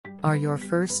Are your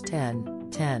first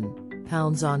 10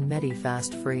 pounds on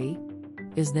Medifast free?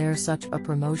 Is there such a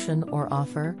promotion or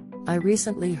offer? I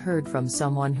recently heard from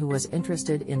someone who was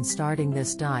interested in starting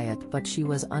this diet, but she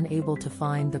was unable to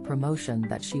find the promotion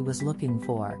that she was looking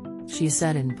for. She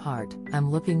said in part, "I'm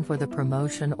looking for the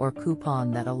promotion or coupon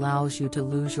that allows you to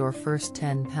lose your first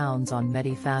 10 pounds on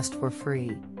Medifast for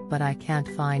free, but I can't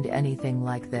find anything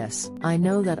like this. I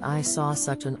know that I saw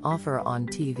such an offer on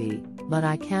TV, but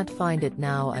I can't find it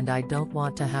now and I don't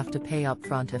want to have to pay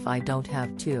upfront if I don't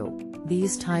have to."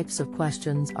 These types of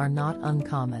questions are not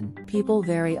uncommon. People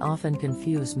very often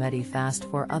confuse Medifast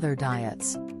for other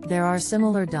diets. There are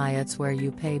similar diets where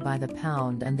you pay by the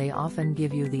pound and they often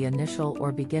give you the initial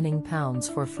or beginning pounds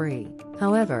for free.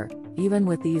 However, even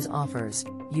with these offers,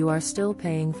 you are still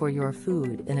paying for your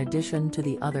food in addition to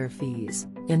the other fees.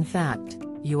 In fact,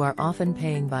 you are often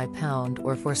paying by pound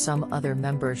or for some other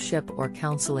membership or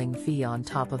counseling fee on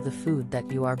top of the food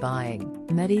that you are buying.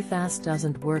 Medifast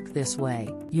doesn't work this way.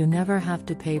 You never have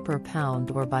to pay per pound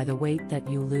or by the weight that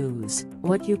you lose.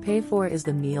 What you pay for is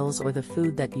the meals or the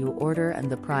food that you order, and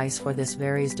the price for this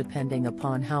varies depending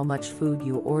upon how much food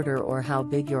you order or how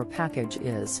big your package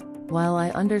is. While I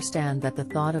understand that the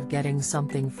thought of getting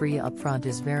something free upfront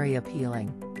is very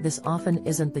appealing, this often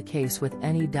isn't the case with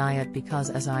any diet because,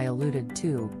 as I alluded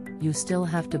to, you still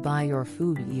have to buy your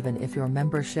food even if your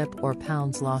membership or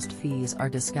pounds lost fees are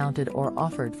discounted or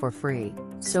offered for free.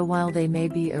 So while they may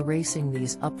be erasing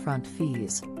these upfront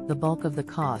fees, the bulk of the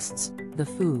costs, the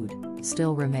food,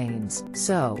 still remains.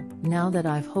 So, now that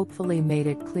I've hopefully made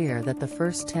it clear that the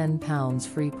first 10 pounds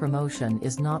free promotion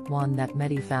is not one that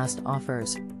Medifast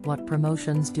offers, what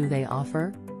promotions do they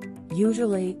offer?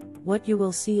 Usually, what you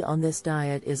will see on this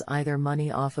diet is either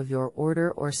money off of your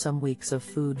order or some weeks of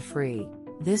food free.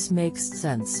 This makes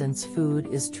sense since food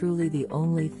is truly the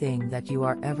only thing that you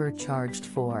are ever charged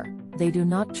for. They do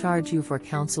not charge you for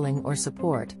counseling or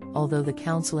support, although the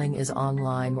counseling is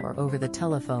online or over the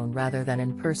telephone rather than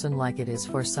in person like it is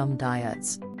for some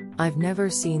diets. I've never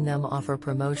seen them offer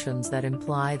promotions that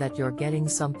imply that you're getting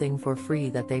something for free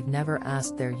that they've never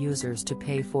asked their users to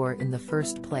pay for in the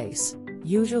first place.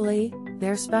 Usually,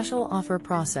 their special offer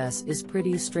process is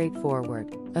pretty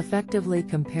straightforward. Effectively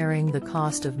comparing the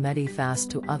cost of Medifast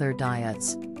to other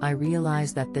diets, I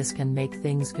realize that this can make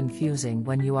things confusing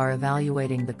when you are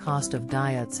evaluating the cost of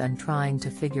diets and trying to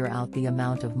figure out the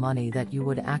amount of money that you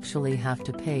would actually have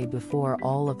to pay before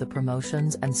all of the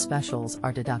promotions and specials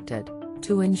are deducted.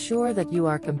 To ensure that you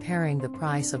are comparing the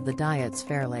price of the diets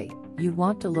fairly, you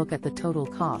want to look at the total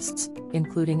costs,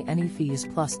 including any fees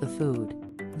plus the food.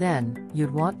 Then,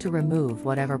 you'd want to remove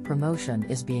whatever promotion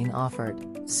is being offered.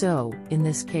 So, in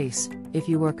this case, if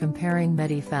you were comparing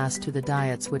Medifast to the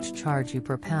diets which charge you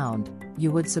per pound, you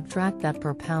would subtract that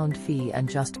per pound fee and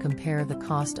just compare the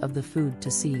cost of the food to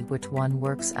see which one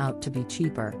works out to be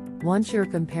cheaper. Once you're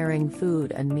comparing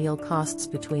food and meal costs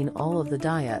between all of the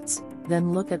diets,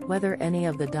 then look at whether any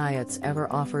of the diets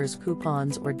ever offers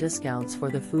coupons or discounts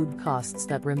for the food costs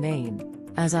that remain.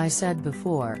 As I said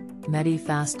before,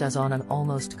 Medifast does on an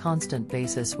almost constant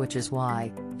basis, which is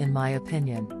why, in my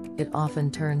opinion, it often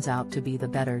turns out to be the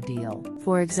better deal.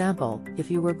 For example,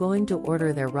 if you were going to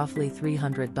order their roughly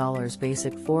 $300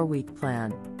 basic 4-week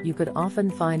plan, you could often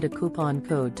find a coupon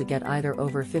code to get either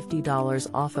over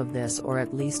 $50 off of this or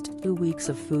at least 2 weeks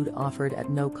of food offered at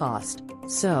no cost.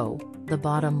 So, the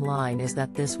bottom line is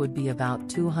that this would be about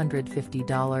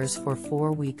 $250 for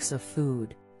 4 weeks of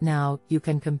food. Now, you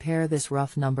can compare this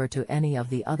rough number to any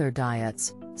of the other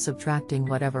diets, subtracting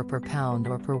whatever per pound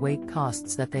or per weight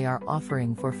costs that they are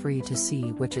offering for free to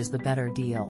see which is the better deal.